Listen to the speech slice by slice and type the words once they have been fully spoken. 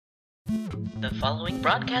The following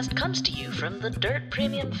broadcast comes to you from the Dirt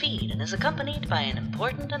Premium feed and is accompanied by an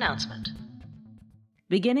important announcement.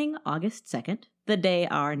 Beginning August 2nd, the day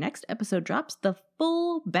our next episode drops, the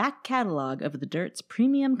full back catalog of the Dirt's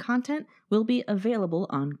premium content will be available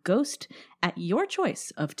on Ghost at your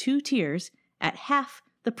choice of 2 tiers at half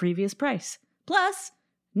the previous price. Plus,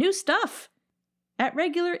 new stuff at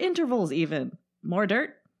regular intervals even. More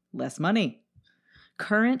dirt, less money.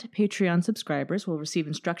 Current Patreon subscribers will receive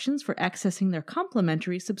instructions for accessing their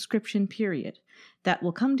complimentary subscription period. That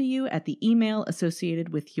will come to you at the email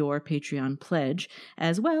associated with your Patreon pledge,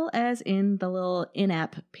 as well as in the little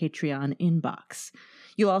in-app Patreon inbox.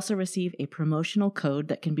 You'll also receive a promotional code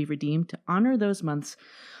that can be redeemed to honor those months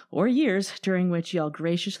or years during which y'all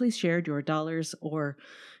graciously shared your dollars or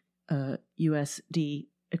USD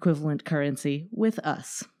equivalent currency with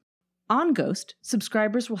us. On Ghost,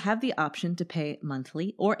 subscribers will have the option to pay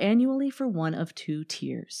monthly or annually for one of 2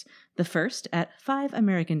 tiers. The first, at $5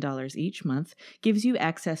 American each month, gives you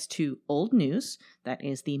access to Old News. That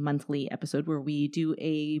is the monthly episode where we do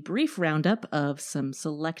a brief roundup of some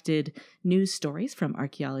selected news stories from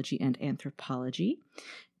archaeology and anthropology.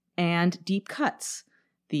 And Deep Cuts,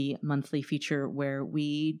 the monthly feature where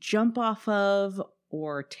we jump off of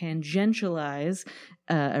or tangentialize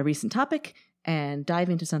a recent topic and dive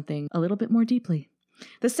into something a little bit more deeply.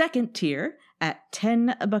 The second tier, at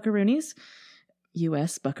 10 buckaroonies,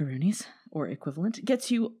 US buckaroonies, or equivalent,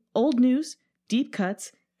 gets you Old News, Deep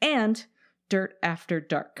Cuts, and Dirt After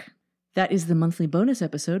Dark. That is the monthly bonus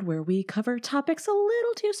episode where we cover topics a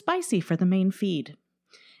little too spicy for the main feed.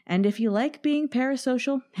 And if you like being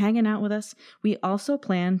parasocial, hanging out with us, we also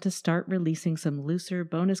plan to start releasing some looser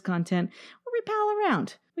bonus content where we pal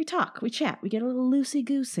around, we talk, we chat, we get a little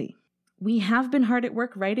loosey-goosey. We have been hard at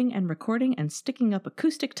work writing and recording and sticking up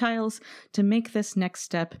acoustic tiles to make this next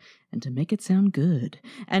step and to make it sound good.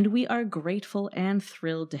 And we are grateful and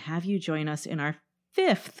thrilled to have you join us in our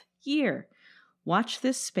 5th year. Watch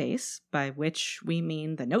this space, by which we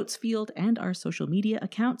mean the notes field and our social media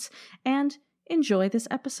accounts, and enjoy this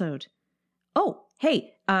episode. Oh,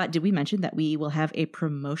 hey, did we mention that we will have a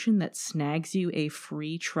promotion that snags you a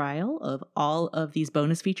free trial of all of these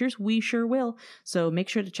bonus features? We sure will. So make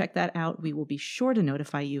sure to check that out. We will be sure to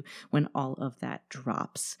notify you when all of that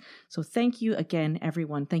drops. So thank you again,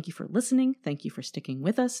 everyone. Thank you for listening. Thank you for sticking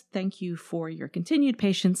with us. Thank you for your continued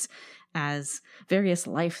patience as various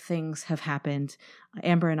life things have happened.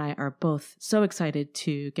 Amber and I are both so excited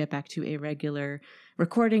to get back to a regular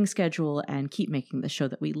recording schedule and keep making the show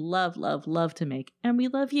that we love, love, love to make, and we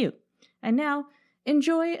love you. And now,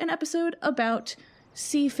 enjoy an episode about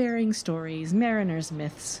seafaring stories, mariners'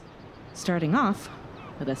 myths, starting off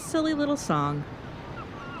with a silly little song.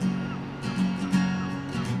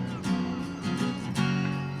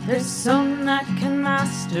 There's some that can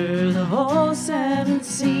master the whole 7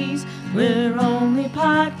 seas. We're only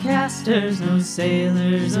podcasters, no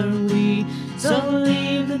sailors are we. So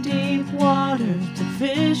leave the deep water to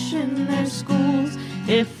fish in their schools.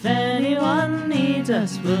 If anyone needs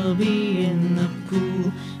us, we'll be in the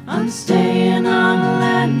pool. I'm staying on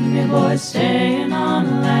land, me boy, staying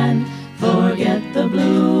on land. Forget the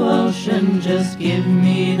blue ocean, just give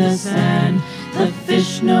me the sand. The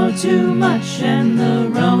fish know too much and the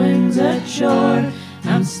rowing's at shore.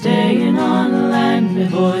 I'm staying on land, me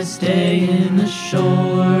boy, staying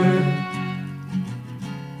ashore.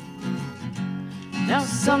 Now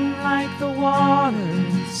some like the water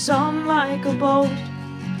and some like a boat.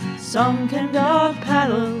 Some can dog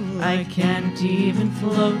paddle, I can't even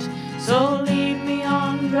float. So leave me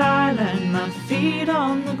on dry land, my feet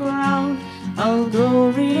on the ground. I'll go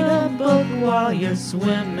read a book while you're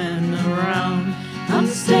swimming around. I'm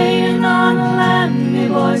staying on land, me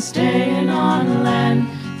boy, staying on land.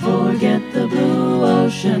 Forget the blue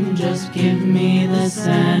ocean, just give me the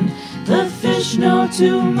sand. The fish know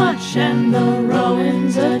too much and the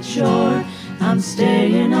rowing's at shore. I'm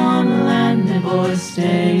staying on land, me boy,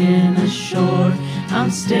 staying ashore.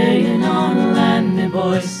 I'm staying on land, me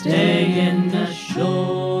boy, staying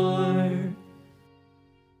ashore.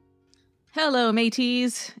 Hello,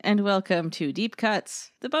 mateys, and welcome to Deep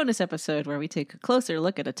Cuts, the bonus episode where we take a closer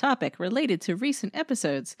look at a topic related to recent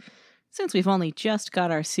episodes. Since we've only just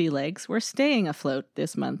got our sea legs, we're staying afloat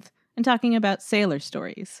this month and talking about sailor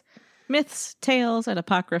stories. Myths, tales, and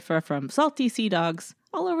apocrypha from salty sea dogs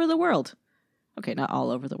all over the world. Okay, not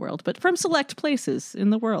all over the world, but from select places in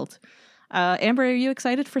the world. Amber, are you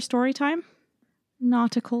excited for story time?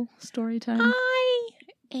 Nautical story time? I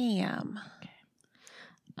am.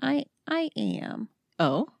 Okay. I am.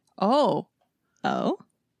 Oh? Oh. Oh?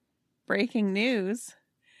 Breaking news.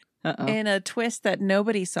 Uh-oh. In a twist that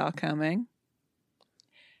nobody saw coming.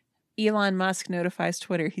 Elon Musk notifies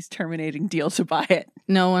Twitter he's terminating deal to buy it.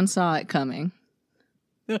 No one saw it coming.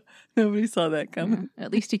 Nobody saw that coming.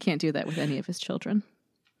 At least he can't do that with any of his children.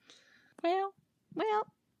 Well,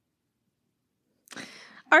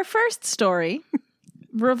 our first story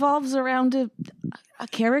revolves around a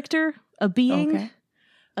character, a being,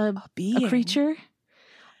 okay. a creature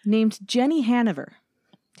named Jenny Hanover.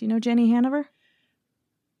 Do you know Jenny Hanover?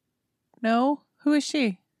 No? Who is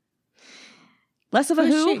she? Less of a Who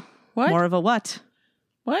is who, she? What? more of a what.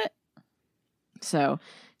 What? So,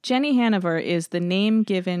 Jenny Hanover is the name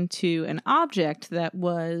given to an object that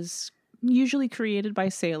was usually created by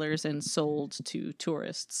sailors and sold to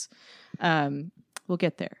tourists. We'll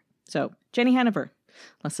get there. So, Jenny Hanover,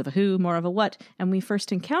 less of a who, more of a what, and we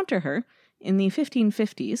first encounter her in the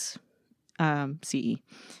 1550s CE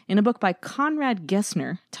in a book by Conrad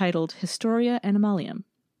Gessner titled Historia Animalium.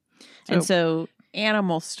 And so,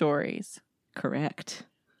 animal stories. correct.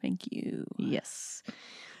 Thank you. Yes.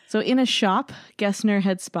 So in a shop, Gessner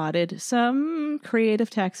had spotted some creative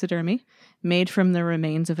taxidermy made from the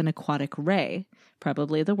remains of an aquatic ray,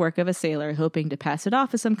 probably the work of a sailor hoping to pass it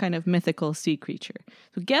off as some kind of mythical sea creature.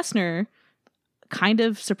 So Gessner, kind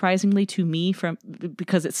of surprisingly to me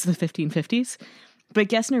because it's the 1550s, but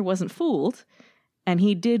Gessner wasn't fooled, and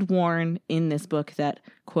he did warn in this book that,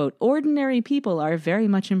 quote, ordinary people are very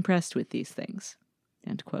much impressed with these things,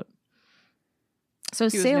 end quote. So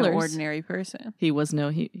He was sailors, no ordinary person. he was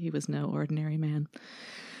no ordinary man.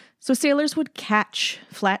 So sailors would catch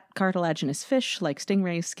flat cartilaginous fish like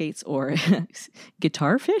stingrays, skates, or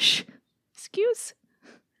guitar fish. Excuse.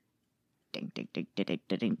 Ding ding ding ding ding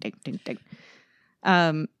ding ding ding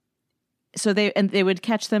ding. So they would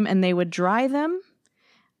catch them and they would dry them,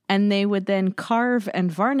 and they would then carve and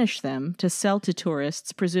varnish them to sell to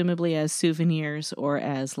tourists, presumably as souvenirs or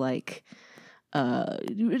as like,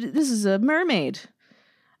 this is a mermaid.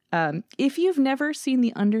 If you've never seen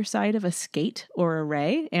the underside of a skate or a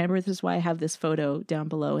ray, Amber, this is why I have this photo down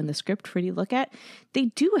below in the script for you to look at. They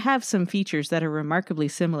do have some features that are remarkably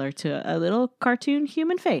similar to a little cartoon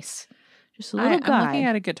human face. Just a little guy. I'm looking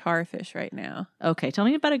at a guitar fish right now. Okay, tell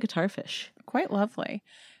me about a guitar fish. Quite lovely.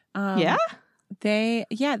 Yeah? They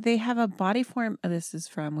have a body form. This is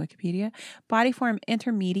from Wikipedia. Body form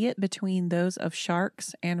intermediate between those of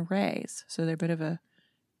sharks and rays. So they're a bit of a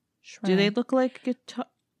shrine. Do they look like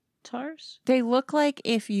guitars? They look like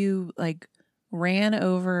if you like ran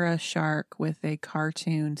over a shark with a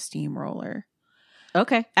cartoon steamroller.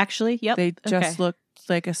 Okay, actually, yep. They just okay. look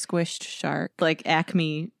like a squished shark. Like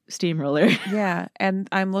Acme steamroller. Yeah, and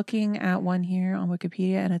I'm looking at one here on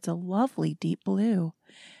Wikipedia, and it's a lovely deep blue.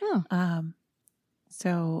 Oh.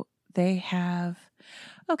 So they have.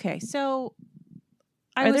 Okay, so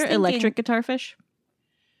Are there electric guitar fish?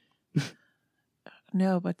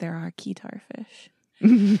 No, but there are keytar fish.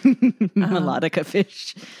 Melodica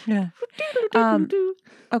fish. Yeah.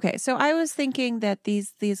 Okay, so I was thinking that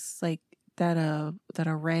these like that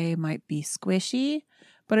a ray might be squishy,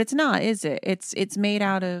 but it's not, is it? It's made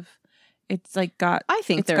out of. It's like got. I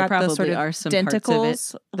think there probably sort of are some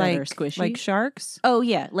tentacles parts of it that are squishy, like sharks. Oh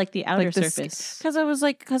yeah, like the outer like surface. Because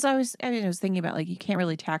I was thinking about like you can't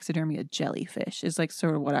really taxidermy a jellyfish is like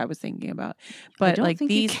sort of what I was thinking about, but like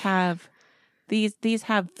these have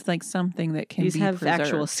like something that can these be have preserved.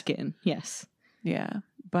 actual skin. Yes. Yeah,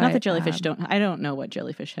 but not that jellyfish don't. I don't know what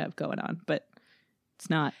jellyfish have going on, but it's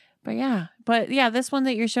not. But yeah, this one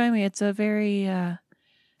that you're showing me, it's a very.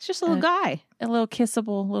 It's just a little guy, a little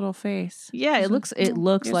kissable little face. Yeah, it looks like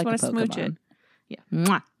a Pokemon. Smooch it. Yeah.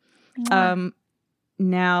 Mwah. Mwah.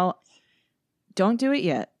 Now, don't do it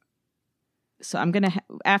yet. So I'm gonna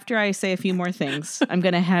after I say a few more things, I'm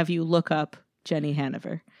gonna have you look up Jenny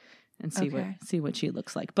Hanover and see what she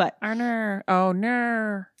looks like. But oh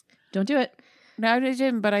no, don't do it. No, I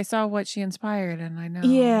didn't. But I saw what she inspired, and I know.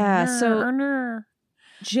 Yeah. So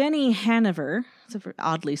Jenny Hanover. It's an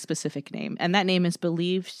oddly specific name, and that name is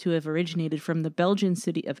believed to have originated from the Belgian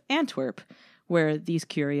city of Antwerp, where these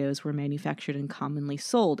curios were manufactured and commonly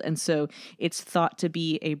sold. And so it's thought to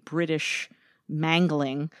be a British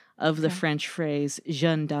mangling of the French phrase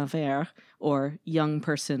jeune d'Anvers, or young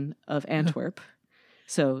person of Antwerp.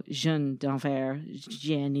 So jeune d'Anvers,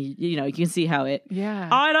 Jenny, you can see how it... Yeah.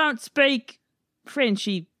 I don't speak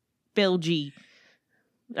Frenchy, Belgy.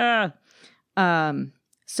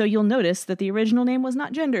 So you'll notice that the original name was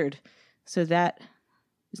not gendered. So the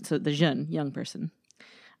jeune, young person.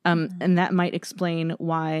 And that might explain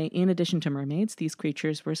why, in addition to mermaids, these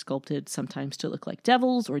creatures were sculpted sometimes to look like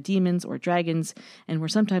devils or demons or dragons, and were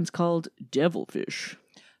sometimes called devilfish.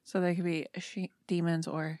 So they could be demons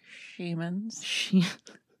or shamans.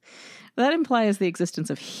 That implies the existence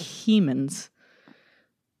of humans.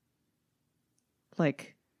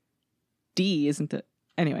 like D, isn't it?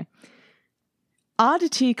 Anyway.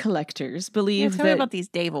 Oddity collectors believe tell me that about these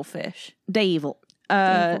devilfish.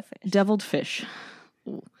 Deviled fish.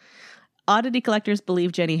 Ooh. Oddity collectors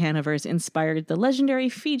believe Jenny Hanover's inspired the legendary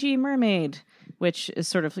Fiji mermaid, which is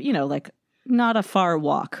sort of, like not a far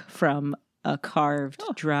walk from a carved,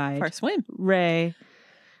 dried far swim. ray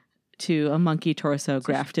to a monkey torso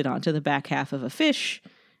grafted onto the back half of a fish,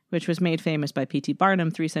 which was made famous by P.T.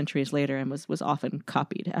 Barnum 3 centuries later and was often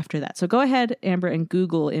copied after that. So go ahead, Amber, and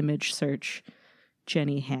Google image search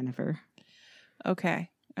Jenny Hanover. Okay.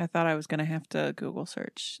 I thought I was going to have to Google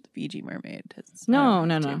search the Fiji mermaid. No.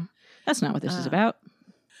 That's not what this is about.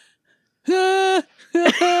 I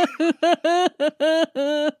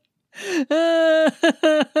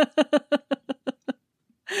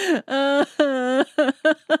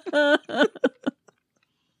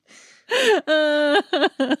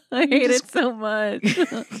hate it so much.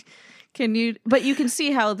 But you can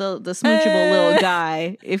see how the smoochable little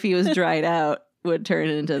guy, if he was dried out, would turn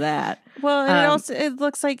into that. Well, and it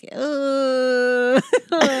looks like.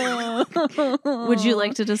 Would you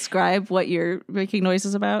like to describe what you're making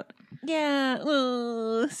noises about? Yeah.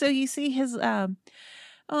 So you see his so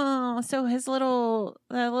his little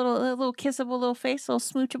kissable little face, little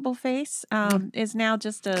smoochable face, is now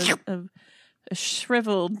just a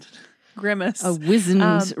shriveled grimace, a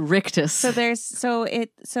wizened rictus.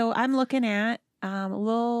 So I'm looking at a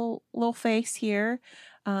little face here.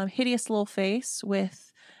 Hideous little face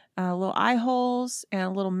with little eye holes and a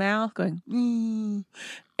little mouth going,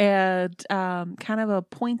 and kind of a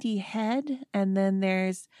pointy head. And then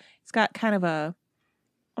it's got kind of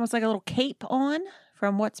almost like a little cape on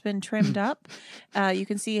from what's been trimmed up. You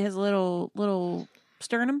can see his little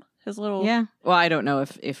sternum, his little. Yeah. Well, I don't know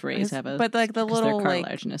if rays have a. But like the little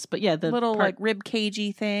cartilaginous. But yeah, the little like rib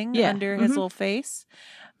cagey thing under his little face.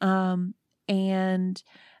 And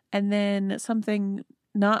then something.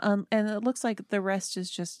 And it looks like the rest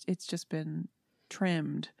is it's just been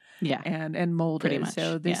trimmed, and molded. Pretty much,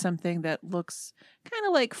 so there's something that looks kind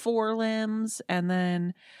of like forelimbs, and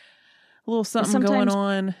then a little something going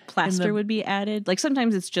on. Plaster would be added. Like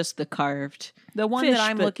sometimes it's just the carved. The one that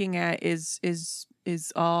I'm looking at is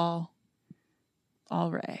all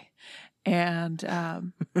Ray, and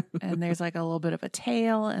and there's like a little bit of a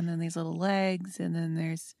tail, and then these little legs, and then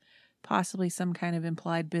there's possibly some kind of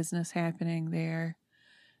implied business happening there.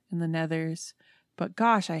 In the nethers, but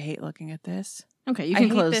gosh, I hate looking at this. Okay, you can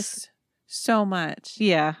close hate this so much.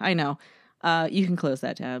 Yeah, I know. You can close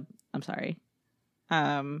that tab. I'm sorry.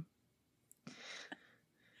 No.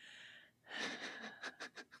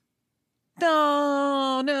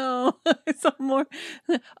 Some more.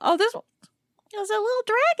 Oh, this is a little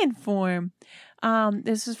dragon form.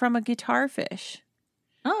 This is from a guitar fish.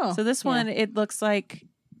 Oh, so this one, it looks like.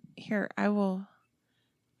 Here, I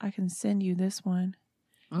can send you this one.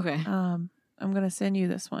 Okay. I'm gonna send you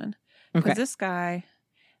this one because this guy,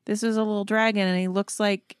 this is a little dragon, and he looks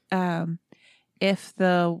like if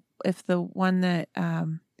the one that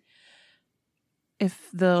if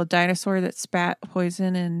the dinosaur that spat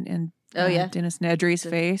poison in Dennis Nedry's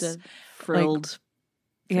face, the frilled,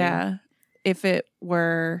 if it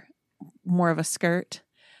were more of a skirt,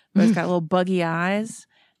 but it's got little buggy eyes,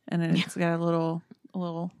 and then it's got a little.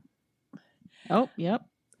 Oh, yep.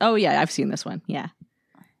 Oh, yeah. I've seen this one. Yeah.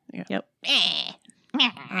 Yep.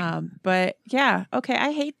 But yeah, okay.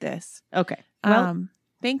 I hate this. Okay. Well,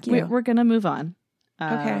 thank you. We're gonna move on.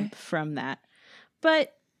 Okay. From that,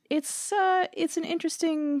 but it's an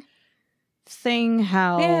interesting thing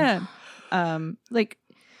how,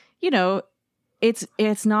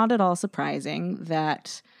 it's not at all surprising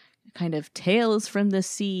that kind of tales from the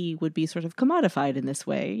sea would be sort of commodified in this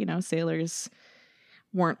way. Sailors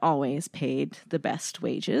weren't always paid the best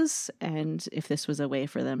wages, and if this was a way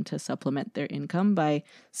for them to supplement their income by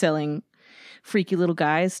selling freaky little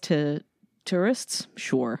guys to tourists,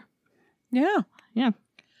 sure. Yeah.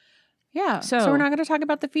 So we're not going to talk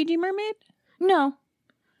about the Fiji mermaid? No,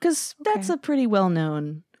 because that's a pretty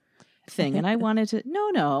well-known thing, and I wanted to.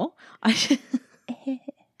 No,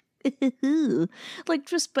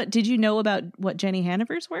 but did you know about what Jenny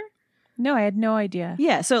Hanover's were? No, I had no idea.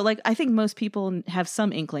 Yeah, so I think most people have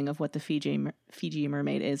some inkling of what the Fiji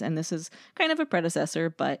mermaid is, and this is kind of a predecessor,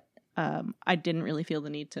 but I didn't really feel the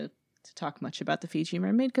need to talk much about the Fiji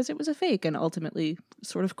mermaid because it was a fake and ultimately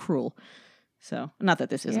sort of cruel. So, not that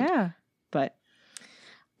this isn't. Yeah. But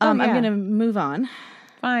I'm going to move on.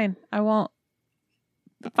 Fine, I won't.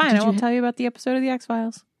 Fine, I won't tell you about the episode of The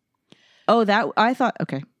X-Files. Oh, I thought,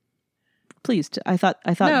 okay. Please, I thought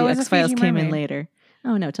The X-Files came in later.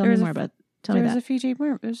 Oh, no, tell me more about Tell me that.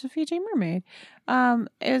 There's a Fiji mermaid.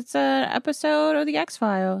 It's an episode of the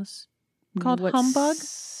X-Files called What Humbug.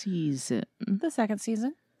 season? The second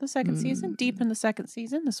season. Deep in the second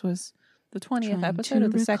season. This was the 20th Trying episode to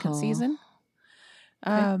of the second recall. season.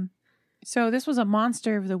 Okay. So this was a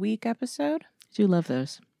Monster of the Week episode. I do love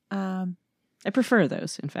those. I prefer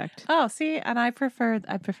those, in fact. Oh, see, and I prefer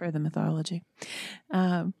the mythology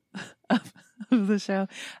of the show.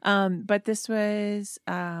 But this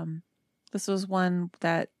was one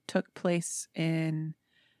that took place in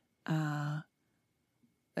a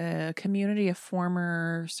community of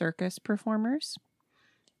former circus performers,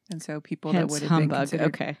 and so people Hence that would have humbug. been considered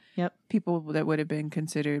Okay. Yep. people that would have been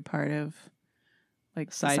considered part of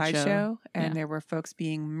like Sideshow. and Yeah. there were folks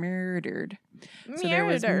being murdered. So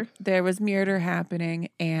Murder. there was murder happening,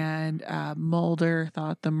 and Mulder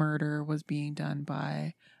thought the murder was being done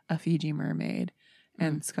by a Fiji mermaid,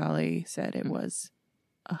 and Scully said it was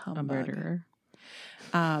a humbug. A murderer.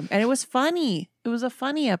 And it was funny. It was a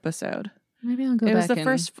funny episode. Maybe I'll go It back.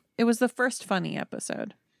 was the first funny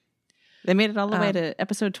episode. They made it all the way to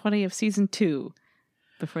episode 20 of season 2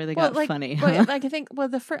 before they got funny. But like I think,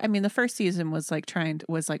 the first season was like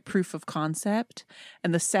proof of concept,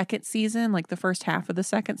 and the second season, like the first half of the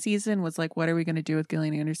second season, was like, what are we going to do with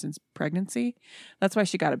Gillian Anderson's pregnancy? That's why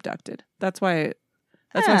she got abducted. That's why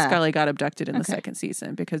Scully got abducted in the second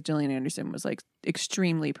season, because Gillian Anderson was like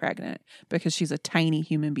extremely pregnant because she's a tiny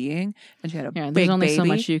human being and she had a big there's only baby. so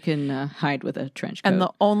much you can hide with a trench coat. And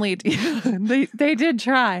the only they did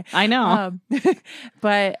try. I know.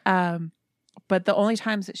 But the only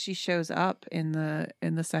times that she shows up in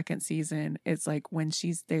the second season is like when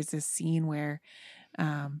there's this scene where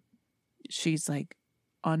she's like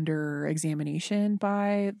under examination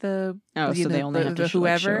by the so they only have to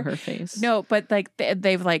whoever show her face. No, but like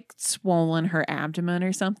they've like swollen her abdomen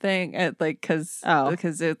or something, because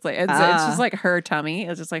it's like it's just like her tummy.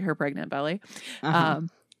 It's just like her pregnant belly.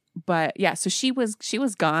 But yeah, so she was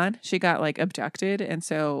gone. She got like abducted, and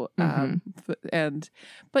so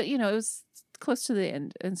but you know, it was close to the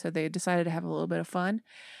end, and so they decided to have a little bit of fun.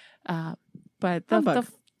 But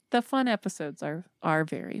the fun episodes are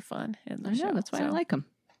very fun in the show. That's why I like them.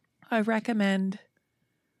 I recommend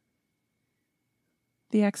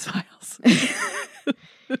The X-Files.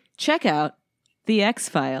 Check out The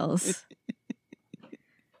X-Files.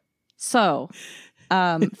 So,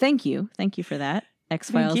 thank you for that,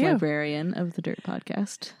 X-Files librarian of the Dirt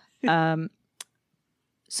podcast.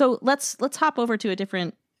 So let's hop over to a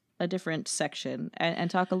different section and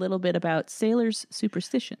talk a little bit about sailors'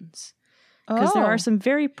 superstitions, because there are some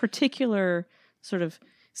very particular sort of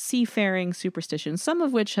seafaring superstitions, some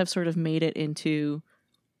of which have sort of made it into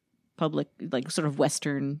public, like sort of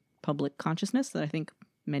Western public consciousness, that I think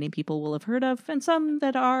many people will have heard of, and some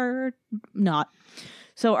that are not.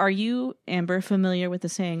 So are you, Amber, familiar with the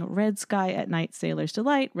saying, red sky at night, sailors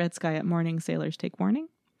delight, red sky at morning, sailors take warning?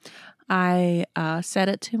 I said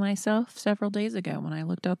it to myself several days ago when I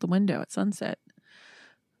looked out the window at sunset.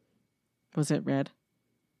 Was it red?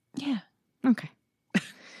 Yeah. Okay.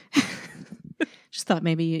 Just thought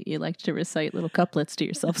maybe you liked to recite little couplets to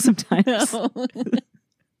yourself sometimes.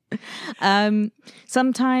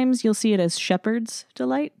 Sometimes you'll see it as shepherds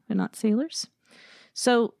delight, but not sailors.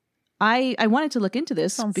 So I wanted to look into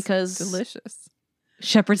this. Sounds because delicious.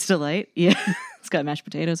 Shepherd's delight. Yeah. It's got mashed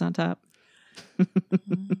potatoes on top.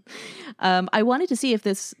 I wanted to see if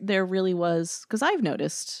there really was, because I've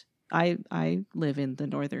noticed, I live in the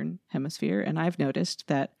northern hemisphere, and I've noticed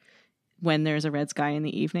that when there's a red sky in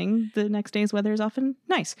the evening, the next day's weather is often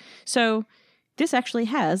nice. So this actually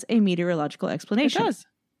has a meteorological explanation. It does.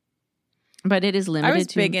 But it is limited to... I was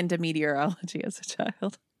big into meteorology as a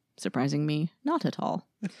child. Surprising me, not at all.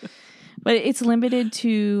 But it's limited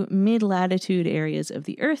to mid-latitude areas of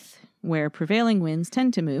the Earth, where prevailing winds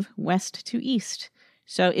tend to move west to east.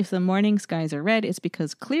 So if the morning skies are red, it's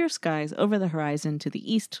because clear skies over the horizon to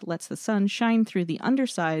the east lets the sun shine through the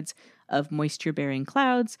undersides of moisture-bearing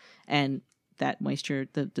clouds, and that moisture,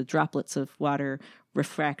 the droplets of water,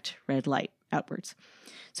 refract red light outwards.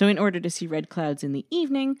 So in order to see red clouds in the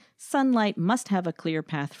evening, sunlight must have a clear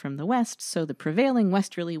path from the west, so the prevailing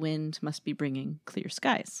westerly wind must be bringing clear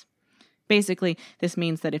skies. Basically, this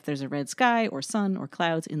means that if there's a red sky or sun or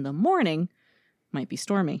clouds in the morning, it might be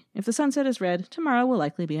stormy. If the sunset is red, tomorrow will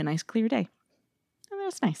likely be a nice clear day. And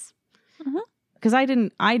that's nice. Because I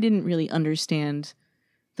didn't really understand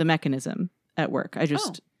the mechanism at work. I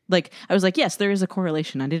just I was like, yes, there is a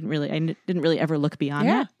correlation. I didn't really ever look beyond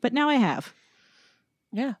that, but now I have.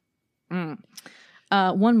 Yeah.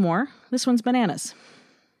 One more. This one's bananas.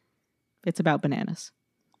 It's about bananas.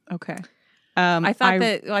 Okay. I thought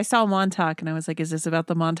that I saw Montauk and I was like, is this about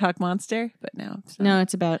the Montauk monster? But no, it's not. No,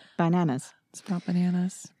 it's about bananas. It's about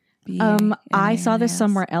bananas. I saw this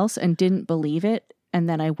somewhere else and didn't believe it. And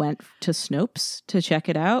then I went to Snopes to check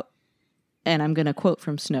it out. And I'm going to quote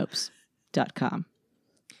from Snopes.com.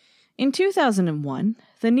 In 2001,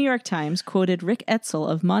 the New York Times quoted Rick Etzel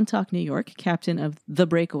of Montauk, New York, captain of The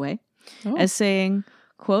Breakaway, as saying,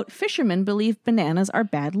 quote, "Fishermen believe bananas are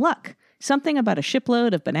bad luck. Something about a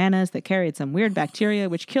shipload of bananas that carried some weird bacteria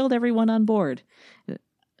which killed everyone on board." It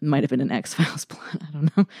might have been an X-Files plot. I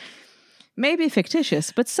don't know. Maybe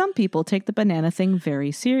fictitious, but some people take the banana thing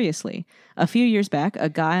very seriously. A few years back, a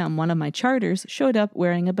guy on one of my charters showed up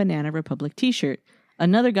wearing a Banana Republic t-shirt.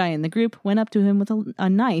 Another guy in the group went up to him with a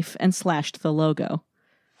knife and slashed the logo.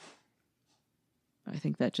 I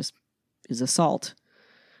think that just is assault.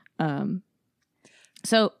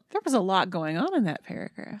 So there was a lot going on in that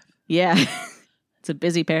paragraph. Yeah, it's a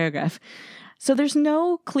busy paragraph. So there's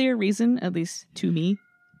no clear reason, at least to me.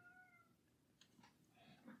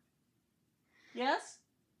 Yes?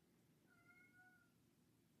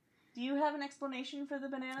 Do you have an explanation for the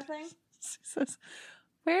banana thing? She says,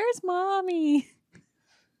 "Where's Mommy?"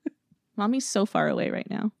 Mommy's so far away right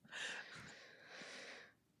now.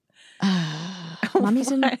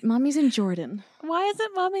 Mommy's in Jordan. Why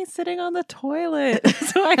isn't Mommy sitting on the toilet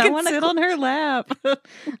so I can sit on her lap?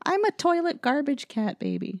 I'm a toilet garbage cat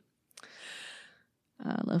baby.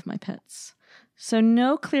 I love my pets. So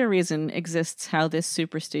no clear reason exists how this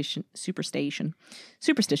superstition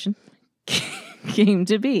came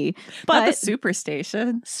to be. But not the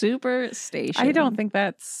Superstation. I don't think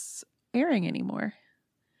that's airing anymore.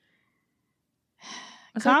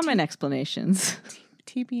 Common explanations.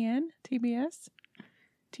 TBN? TBS?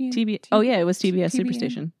 Oh, yeah, it was TBS TBN?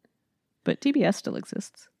 Superstation. But TBS still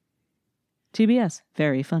exists. TBS.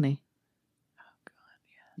 Very funny. Oh, God,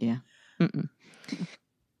 yeah. Mm-mm.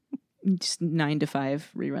 Just 9 to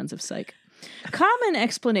 5 reruns of Psych. Common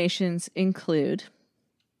explanations include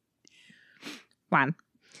 1.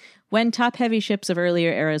 When top-heavy ships of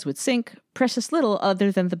earlier eras would sink, precious little other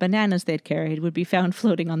than the bananas they'd carried would be found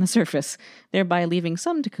floating on the surface, thereby leaving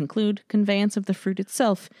some to conclude conveyance of the fruit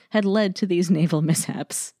itself had led to these naval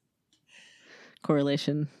mishaps.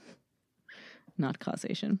 Correlation, not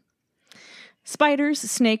causation. Spiders,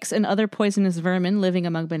 snakes, and other poisonous vermin living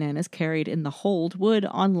among bananas carried in the hold would,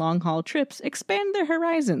 on long-haul trips, expand their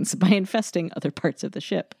horizons by infesting other parts of the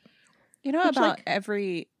ship. You know, about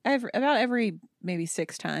every maybe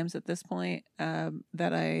 6 times at this point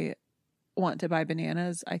that I want to buy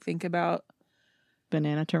bananas, I think about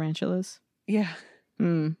banana tarantulas. Yeah.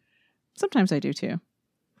 Sometimes I do too.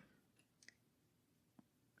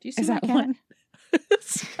 Do you see that one?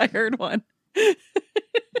 I heard one.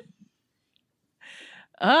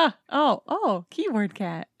 Keyboard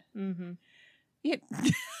cat. Mm-hmm. Yeah.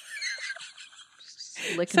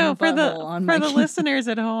 So for the listeners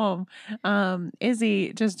at home,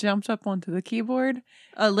 Izzy just jumped up onto the keyboard,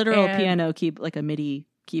 a literal piano key, like a MIDI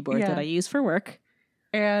keyboard that I use for work,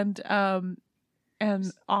 and awkwardly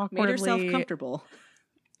made herself comfortable.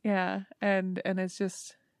 Yeah, and it's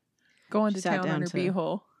just going to town on her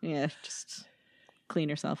beehole. Yeah, just clean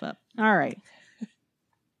herself up. All right.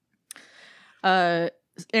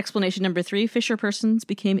 Explanation number 3: fisher persons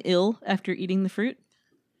became ill after eating the fruit.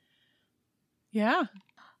 Yeah.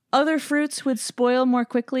 Other fruits would spoil more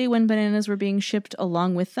quickly when bananas were being shipped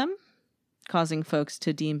along with them, causing folks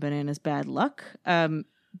to deem bananas bad luck.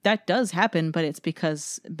 That does happen, but it's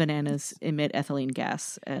because bananas emit ethylene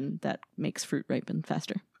gas, and that makes fruit ripen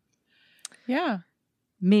faster. Yeah.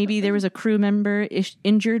 Maybe there was a crew member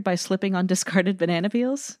injured by slipping on discarded banana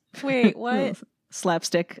peels. Wait, what?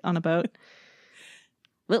 Slapstick on a boat.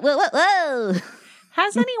 Whoa.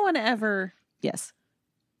 Has anyone ever... Yes.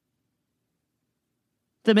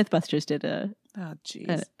 The Mythbusters did a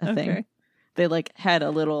thing. They had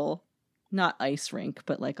a little, not ice rink,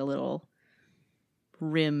 but a little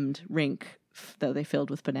rimmed rink that they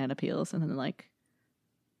filled with banana peels and then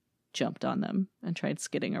jumped on them and tried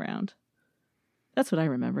skidding around. That's what I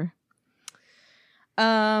remember.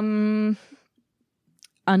 Another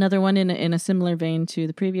one in a similar vein to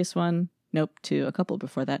the previous one. Nope, to a couple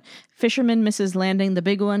before that. Fisherman misses landing the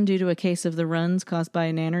big one due to a case of the runs caused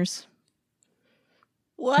by nanners.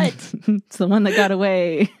 What? It's the one that got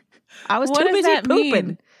away. I was too busy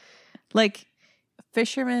pooping. Mean?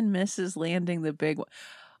 Fisherman misses landing the big one.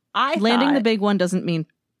 Landing the big one doesn't mean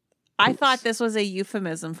poops. I thought this was a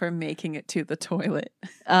euphemism for making it to the toilet.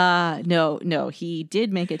 No. He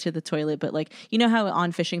did make it to the toilet, but you know how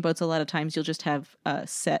on fishing boats a lot of times you'll just have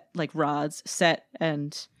set rods set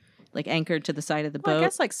and anchored to the side of the boat. I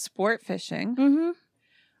guess sport fishing. Mm-hmm.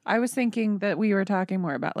 I was thinking that we were talking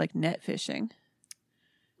more about like net fishing.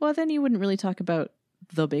 Well, then you wouldn't really talk about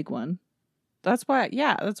the big one. That's what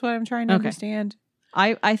I'm trying to understand.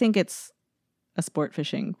 I think it's a sport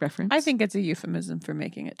fishing reference. I think it's a euphemism for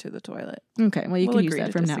making it to the toilet. Okay, well, you can use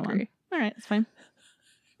that from now on. All right, that's fine.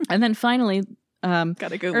 And then finally,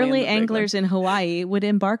 early anglers in Hawaii would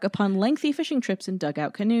embark upon lengthy fishing trips in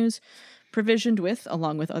dugout canoes, provisioned with,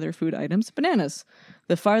 along with other food items, bananas.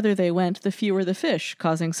 The farther they went, the fewer the fish,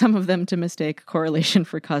 causing some of them to mistake correlation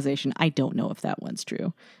for causation. I don't know if that one's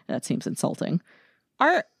true. That seems insulting.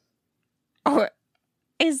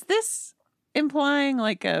 Is this implying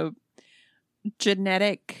like a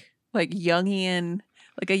genetic, like Jungian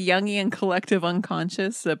collective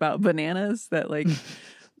unconscious about bananas that like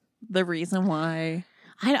the reason why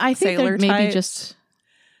I think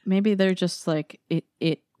maybe they're just like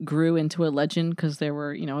it grew into a legend because there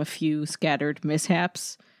were, a few scattered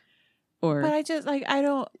mishaps. But I just like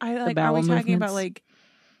are we talking about like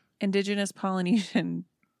indigenous Polynesian?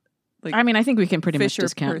 Like, I mean, I think we can pretty much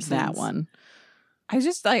discount that one. I'm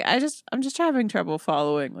just having trouble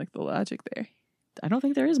following like the logic there. I don't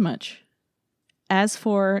think there is much. As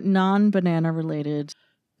for non-banana related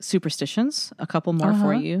superstitions, a couple more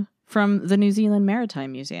for you from the New Zealand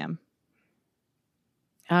Maritime Museum.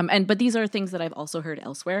 But these are things that I've also heard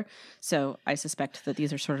elsewhere, so I suspect that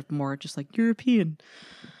these are sort of more just like European.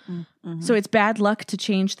 Mm-hmm. So it's bad luck to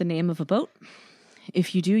change the name of a boat.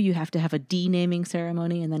 If you do, you have to have a denaming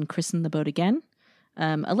ceremony and then christen the boat again.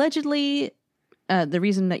 Allegedly, the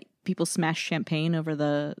reason that people smash champagne over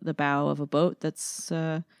the bow of a boat that's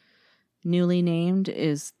newly named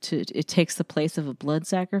is it takes the place of a blood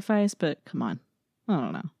sacrifice. But come on, I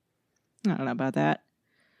don't know about that.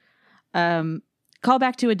 Call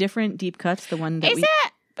back to a different deep cuts, the one that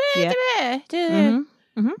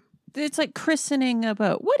It's like christening a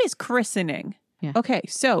boat. What is christening? Yeah. Okay,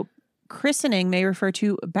 so christening may refer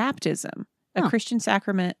to baptism, a Christian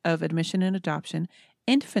sacrament of admission and adoption,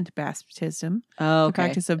 infant baptism, the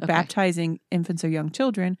practice of baptizing infants or young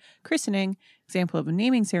children, christening, example of a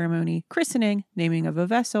naming ceremony, christening, naming of a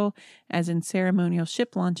vessel, as in ceremonial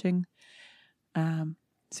ship launching.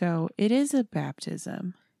 So it is a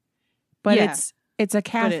baptism, but it's a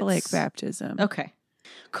Catholic baptism. Okay.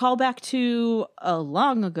 Call back to a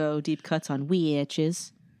long ago deep cuts on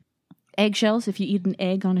witches. Eggshells, if you eat an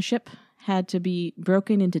egg on a ship, had to be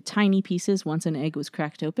broken into tiny pieces once an egg was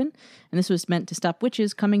cracked open, and this was meant to stop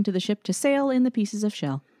witches coming to the ship to sail in the pieces of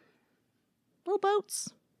shell. Little boats.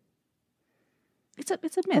 It's a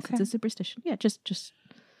myth. Okay. It's a superstition. Yeah, just.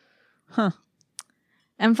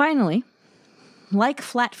 And finally, like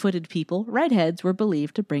flat-footed people, redheads were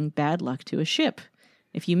believed to bring bad luck to a ship.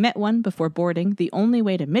 If you met one before boarding, the only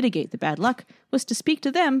way to mitigate the bad luck was to speak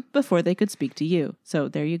to them before they could speak to you. So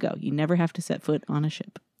there you go. You never have to set foot on a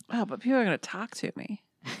ship. Oh, but people are going to talk to me.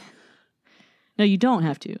 No, you don't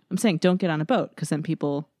have to. I'm saying don't get on a boat, because then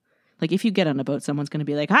people, like if you get on a boat, someone's going to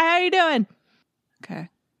be like, "Hi, how you doing?" Okay.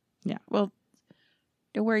 Yeah. Well,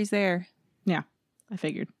 no worries there. Yeah, I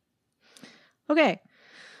figured. Okay.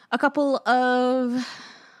 A couple of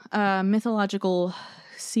mythological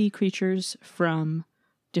sea creatures from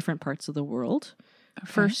different parts of the world.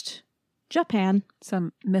 Okay. First, Japan.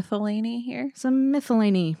 Some mythilene here. Some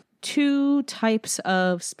mythilene. 2 types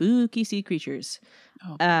of spooky sea creatures.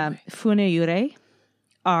 Funeyure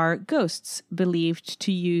are ghosts believed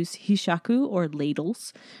to use hishaku, or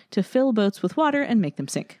ladles, to fill boats with water and make them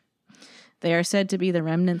sink. They are said to be the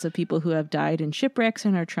remnants of people who have died in shipwrecks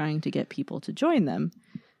and are trying to get people to join them.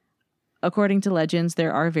 According to legends,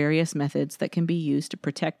 there are various methods that can be used to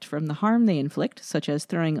protect from the harm they inflict, such as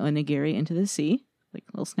throwing onigiri into the sea, like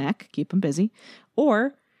a little snack, keep them busy,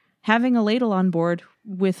 or having a ladle on board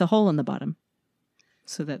with a hole in the bottom,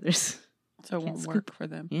 so that there's... So it won't work for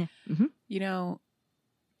them. Yeah. Mm-hmm. You know,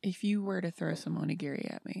 if you were to throw some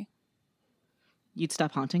onigiri at me... You'd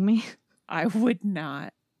stop haunting me? I would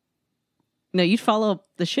not. No, you'd follow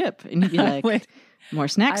the ship and you'd be like, more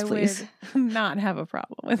snacks, please. I would not have a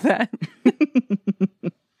problem with that.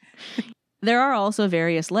 There are also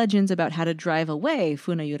various legends about how to drive away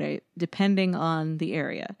funeyure, depending on the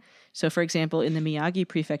area. So, for example, in the Miyagi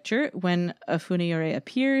prefecture, when a funeyure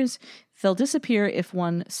appears, they'll disappear if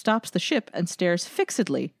one stops the ship and stares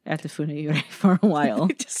fixedly at the funeyure for a while.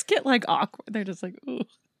 They just get like awkward. They're just like, ooh.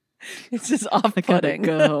 It's just off-putting.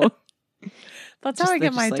 Go. That's how I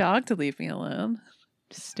get my dog to leave me alone.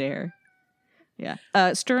 Just stare. Yeah.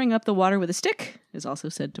 Stirring up the water with a stick is also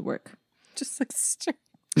said to work. Just like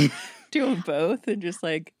doing both and just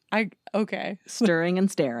like, okay. Stirring and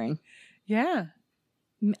staring. Yeah.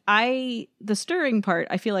 The stirring part,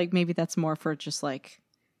 I feel like maybe that's more for just like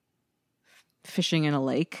fishing in a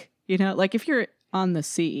lake, you know, like if you're on the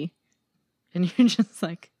sea and you're just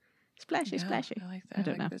like splashy, splashy. I like that. I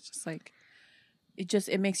don't know. It's just like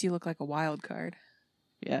it makes you look like a wild card.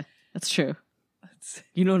 Yeah, that's true.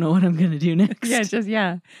 You don't know what I'm gonna do next.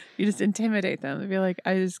 You just intimidate them. They'd be like,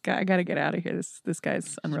 I gotta get out of here. This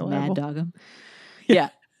guy's unreliable. Mad dog him. Yeah.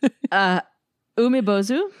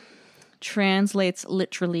 Umebozu translates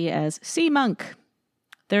literally as sea monk.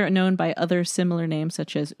 They're known by other similar names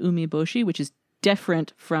such as umeboshi, which is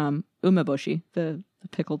different from umeboshi, the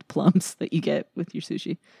pickled plums that you get with your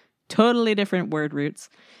sushi. Totally different word roots.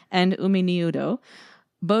 And uminiudo,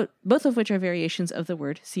 both of which are variations of the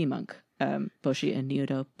word sea monk. Boshi and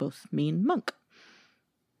niudo both mean monk.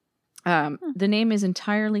 The name is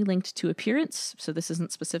entirely linked to appearance, so this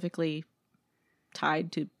isn't specifically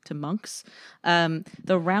tied to monks.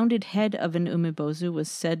 The rounded head of an umebozu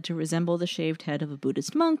was said to resemble the shaved head of a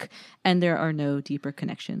Buddhist monk, and there are no deeper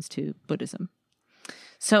connections to Buddhism.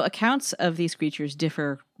 So accounts of these creatures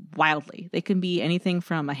differ wildly. They can be anything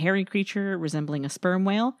from a hairy creature resembling a sperm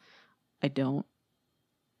whale.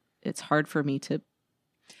 It's hard for me to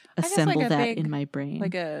assemble that in my brain.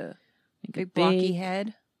 Like a big blocky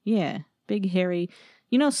head. Yeah, big hairy.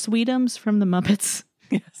 You know Sweetums from the Muppets?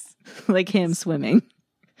 Yes. Like him swimming.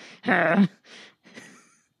 The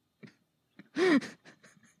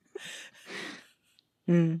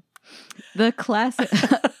classic.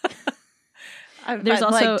 There's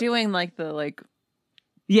also like doing like the like.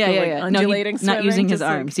 Yeah. Undulating, not using his like...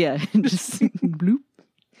 arms. Yeah, just bloop.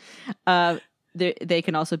 They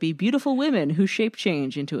can also be beautiful women who shape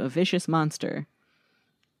change into a vicious monster.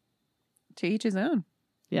 To each his own.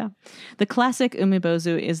 Yeah. The classic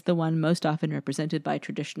umebozu is the one most often represented by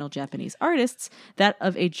traditional Japanese artists, that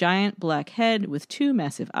of a giant black head with two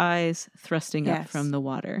massive eyes thrusting up from the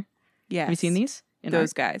water. Yes. Have you seen these?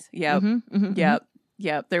 Those guys. Yep.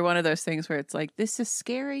 Yep. They're one of those things where it's like, this is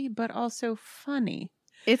scary, but also funny.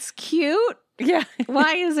 It's cute. Yeah.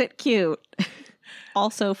 Why is it cute?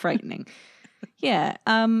 Also frightening. Yeah.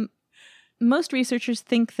 Most researchers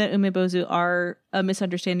think that umebozu are a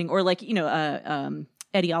misunderstanding or like,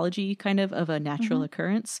 etiology kind of a natural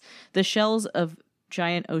occurrence. The shells of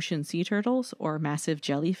giant ocean sea turtles or massive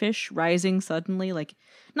jellyfish rising suddenly, like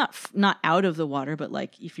not out of the water, but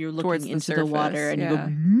like if you're looking into the water and you go,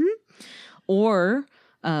 or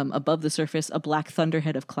above the surface, a black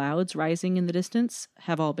thunderhead of clouds rising in the distance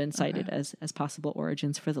have all been cited as possible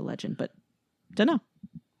origins for the legend, but don't know.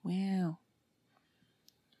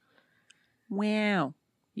 Wow.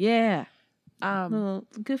 Yeah. Little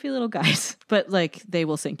goofy little guys, but like they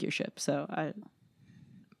will sink your ship. So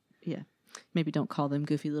maybe don't call them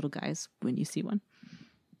goofy little guys when you see one.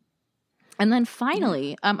 And then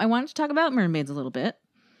finally, I wanted to talk about mermaids a little bit.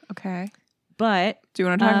 Okay. But do you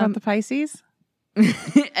want to talk about the Pisces?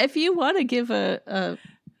 If you want to give a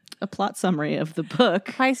plot summary of the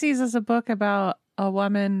book. Pisces is a book about a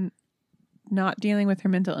woman not dealing with her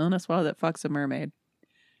mental illness while that fucks a mermaid.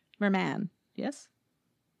 Merman. Yes?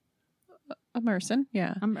 A merson,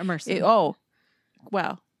 yeah. A merson.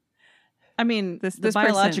 Well. I mean, this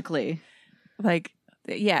biologically. Person,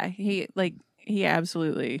 he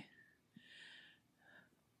absolutely.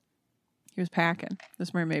 He was packing.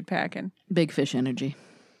 This mermaid packing. Big fish energy.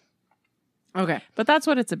 Okay. But that's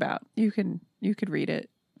what it's about. You could read it.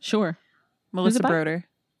 Sure. Melissa Broder.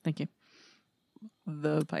 Thank you.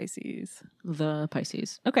 The Pisces.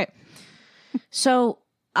 Okay. So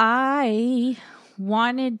I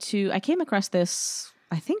came across this,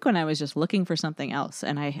 I think when I was just looking for something else,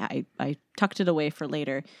 and I tucked it away for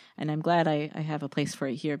later, and I'm glad I have a place for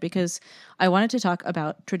it here because I wanted to talk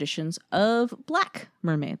about traditions of black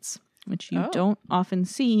mermaids, which you don't often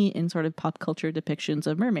see in sort of pop culture depictions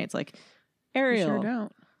of mermaids, like Ariel. You sure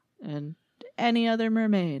don't. And any other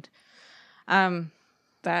mermaid.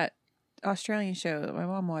 That Australian show that my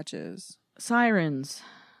mom watches. Sirens.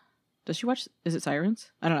 Does she watch? Is it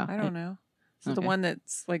Sirens? I don't know. I don't know. Is it the one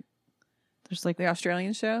that's like there's like the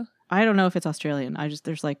Australian show? I don't know if it's Australian.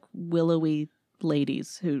 There's like willowy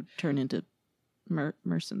ladies who turn into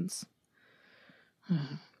mersons.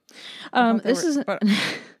 This is.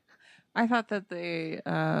 I thought that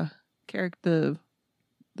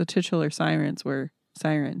the titular sirens were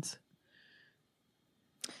sirens.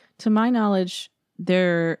 To my knowledge,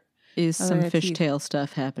 there is some fishtail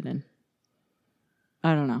stuff happening.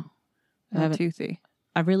 I don't know. Toothy.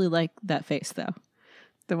 I really like that face, though.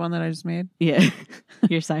 The one that I just made? Yeah.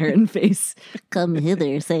 Your siren face. Come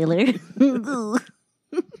hither, sailor.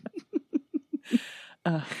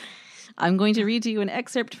 I'm going to read to you an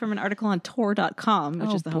excerpt from an article on Tor.com,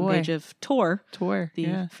 which is the homepage of Tor,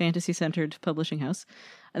 the fantasy-centered publishing house.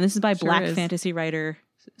 And this is by Black fantasy writer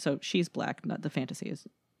So she's black, not the fantasy is,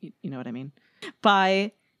 you know what I mean?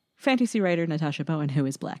 By fantasy writer Natasha Bowen, who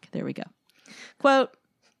is black. There we go. Quote,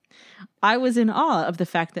 I was in awe of the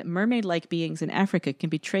fact that mermaid-like beings in Africa can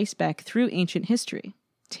be traced back through ancient history.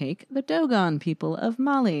 Take the Dogon people of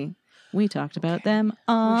Mali. We talked about them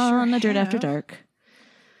on The Dirt After Dark.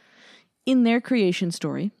 In their creation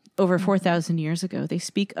story, over 4,000 years ago, they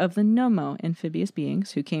speak of the Nomo, amphibious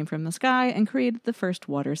beings who came from the sky and created the first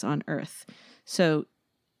waters on Earth. So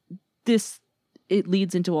it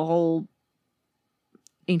leads into a whole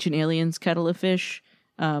Ancient Aliens kettle of fish.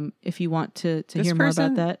 If you want to hear more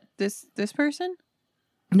about that. This person?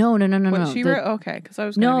 No. What she wrote? Okay, because I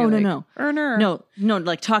was No. Erner. No,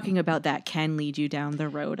 like talking about that can lead you down the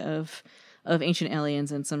road of Ancient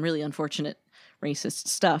Aliens and some really unfortunate racist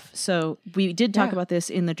stuff. So we did talk about this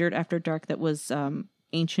in The Dirt After Dark. That was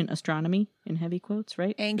Ancient Astronomy in heavy quotes,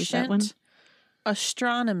 right? Ancient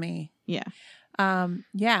Astronomy. Yeah.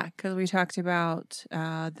 Because we talked about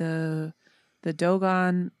the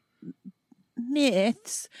Dogon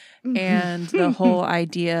myths and the whole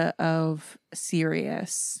idea of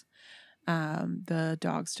Sirius, the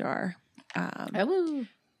dog star. Awoo.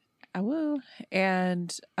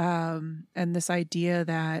 And this idea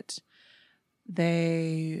that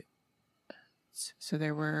there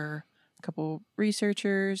were a couple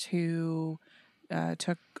researchers who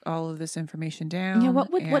took all of this information down. Yeah,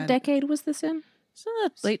 what decade was this in? So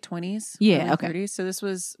the late 20s. Yeah, early okay. 30s. So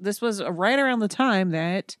this was right around the time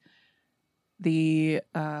that the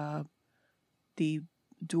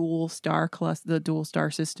dual star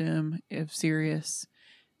system of Sirius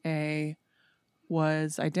A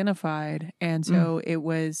was identified, and so it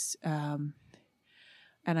was and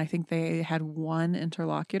I think they had one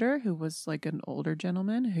interlocutor who was like an older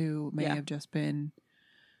gentleman who may have just been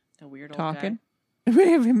a weird talking.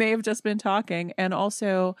 may have just been talking, and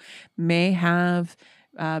also may have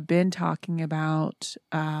been talking about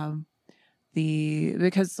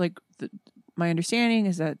my understanding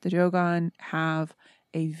is that the Dogon have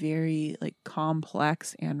a very like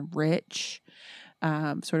complex and rich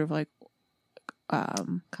sort of like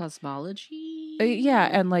cosmology.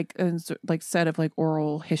 And set of like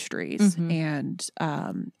oral histories and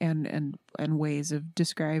ways of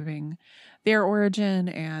describing their origin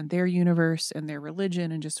and their universe and their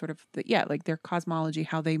religion and just sort of their cosmology,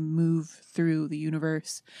 how they move through the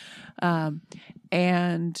universe.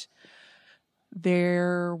 And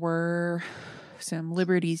there were some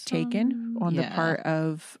liberties taken on the part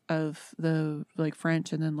of the like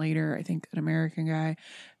French and then later I think an American guy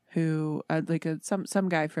who some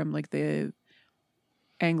guy from like the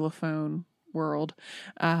Anglophone world,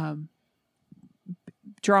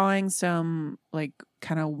 drawing some like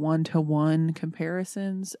kind of 1-to-1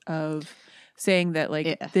 comparisons of saying that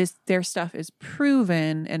their stuff is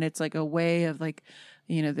proven, and it's like a way of like,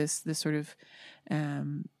 this sort of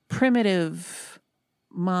primitive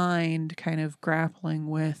mind kind of grappling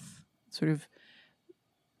with sort of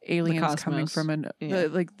aliens coming from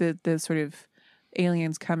the sort of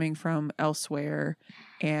aliens coming from elsewhere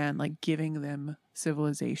and like giving them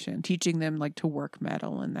civilization, teaching them like to work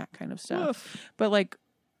metal and that kind of stuff. Oof. But like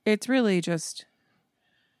it's really just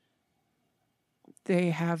they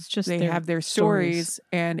have their stories,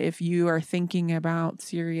 and if you are thinking about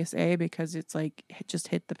Sirius A because it's like it just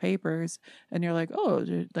hit the papers and you're like, oh,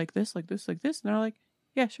 like this, and they're like,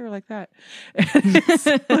 yeah, sure, like that. It's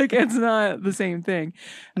like it's not the same thing.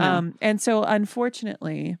 No. And so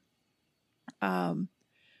unfortunately,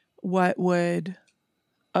 what would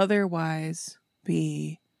otherwise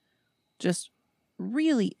be just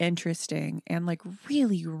really interesting and like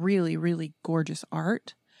really, really, really gorgeous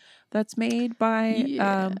art that's made by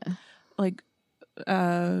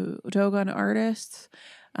Dogon artists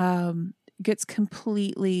gets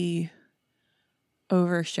completely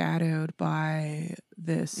overshadowed by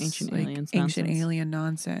this ancient alien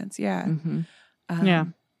nonsense. Yeah. Mm-hmm.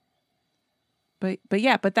 But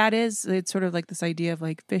that is, it's sort of like this idea of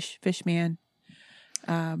like fishman.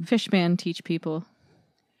 Fishman teach people.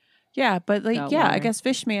 Yeah, but like, water. I guess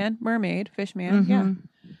mermaid, fishman.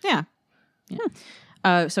 Yeah.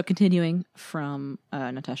 So continuing from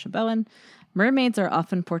Natasha Bowen, mermaids are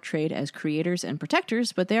often portrayed as creators and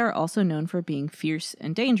protectors, but they are also known for being fierce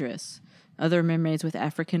and dangerous. Other mermaids with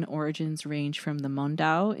African origins range from the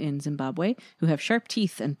Mondao in Zimbabwe, who have sharp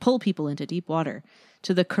teeth and pull people into deep water,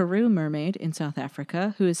 to the Karoo mermaid in South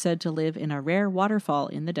Africa, who is said to live in a rare waterfall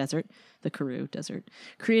in the desert, the Karoo Desert,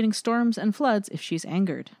 creating storms and floods if she's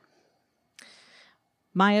angered.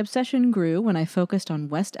 My obsession grew when I focused on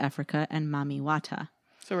West Africa and Mami Wata.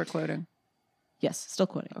 So we're quoting. Yes, still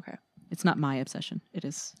quoting. Okay. It's not my obsession. It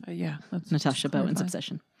is that's Natasha Bowen's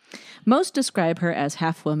obsession. Most describe her as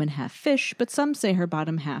half woman, half fish, but some say her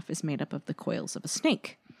bottom half is made up of the coils of a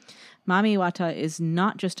snake. Mami Wata is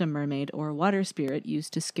not just a mermaid or water spirit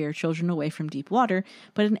used to scare children away from deep water,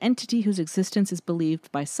 but an entity whose existence is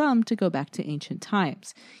believed by some to go back to ancient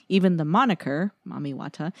times. Even the moniker, Mami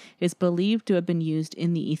Wata, is believed to have been used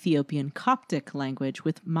in the Ethiopian Coptic language,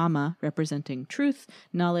 with Mama representing truth,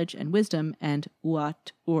 knowledge, and wisdom, and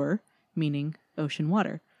Uat Ur meaning ocean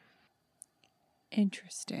water.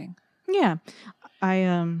 Interesting. Yeah.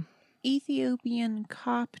 Ethiopian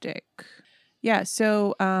Coptic. Yeah,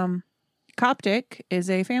 so Coptic is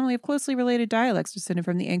a family of closely related dialects descended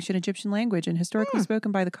from the ancient Egyptian language and historically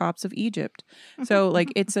spoken by the Copts of Egypt. So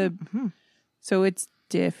like it's so it's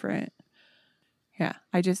different. Yeah,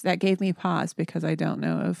 that gave me pause because I don't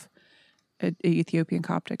know of Ethiopian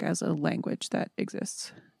Coptic as a language that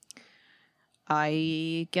exists.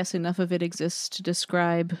 I guess enough of it exists to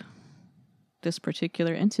describe this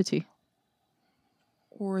particular entity.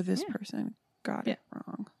 Or this person got it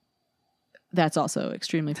wrong. That's also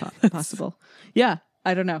extremely possible. Yeah,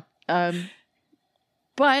 I don't know.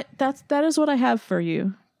 But that is what I have for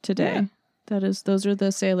you today. Yeah. Those are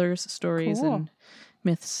the sailors' stories and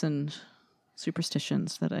myths and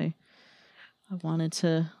superstitions that I wanted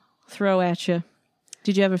to throw at you.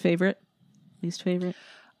 Did you have a favorite? Least favorite?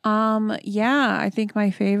 Yeah, I think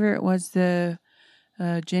my favorite was the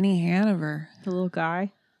Jenny Hanover. The little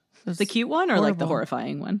guy? The cute one or horrible. Like the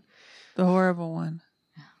horrifying one? The horrible one.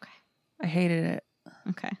 Okay. I hated it.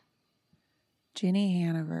 Okay. Jenny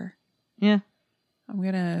Hanover. Yeah.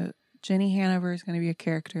 Jenny Hanover is going to be a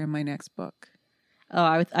character in my next book.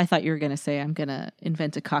 Oh, I thought you were going to say I'm going to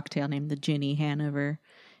invent a cocktail named the Ginny Hanover,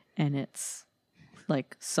 and it's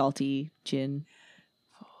like salty gin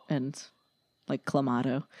and like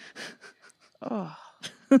Clamato. Oh.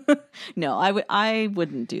 No, I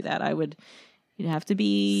wouldn't do that. You'd have to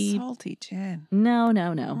be salty gin. No.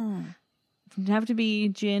 It'd have to be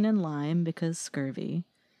gin and lime because scurvy,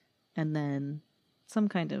 and then some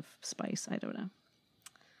kind of spice. I don't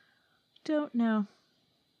know.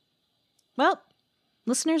 Well,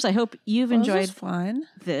 listeners, I hope you've enjoyed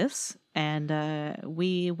this, and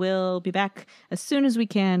we will be back as soon as we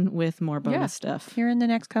can with more bonus stuff here in the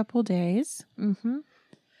next couple days. Mm-hmm.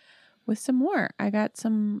 With some more. I got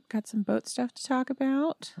some boat stuff to talk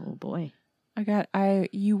about. Oh boy.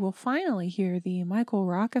 You will finally hear the Michael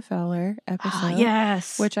Rockefeller episode.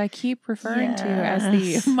 Yes. Which I keep referring to as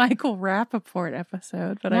the Michael Rappaport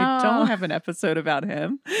episode, but I don't have an episode about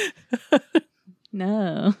him.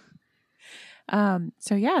 No.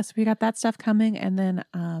 So we got that stuff coming, and then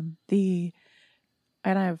and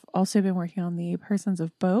I've also been working on the Persons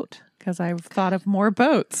of Boat because I've thought of more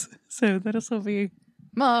boats. So this will be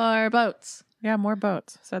more boats. Yeah, more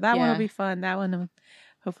boats. So that one will be fun. That one will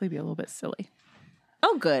hopefully be a little bit silly.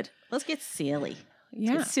 Oh, good. Let's get silly.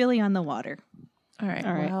 Yeah. Let's get silly on the water. All right.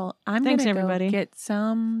 Well, I'm going to go get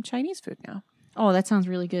some Chinese food now. Oh, that sounds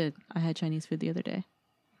really good. I had Chinese food the other day.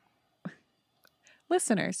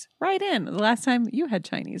 Listeners, write in the last time you had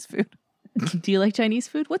Chinese food. Do you like Chinese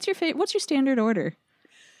food? What's your What's your standard order?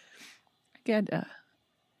 I get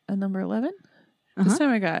a number 11. This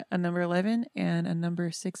time I got a number 11 and a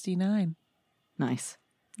number 69. Nice.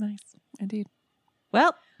 Nice. Indeed.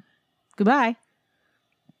 Well, goodbye.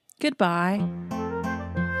 Goodbye.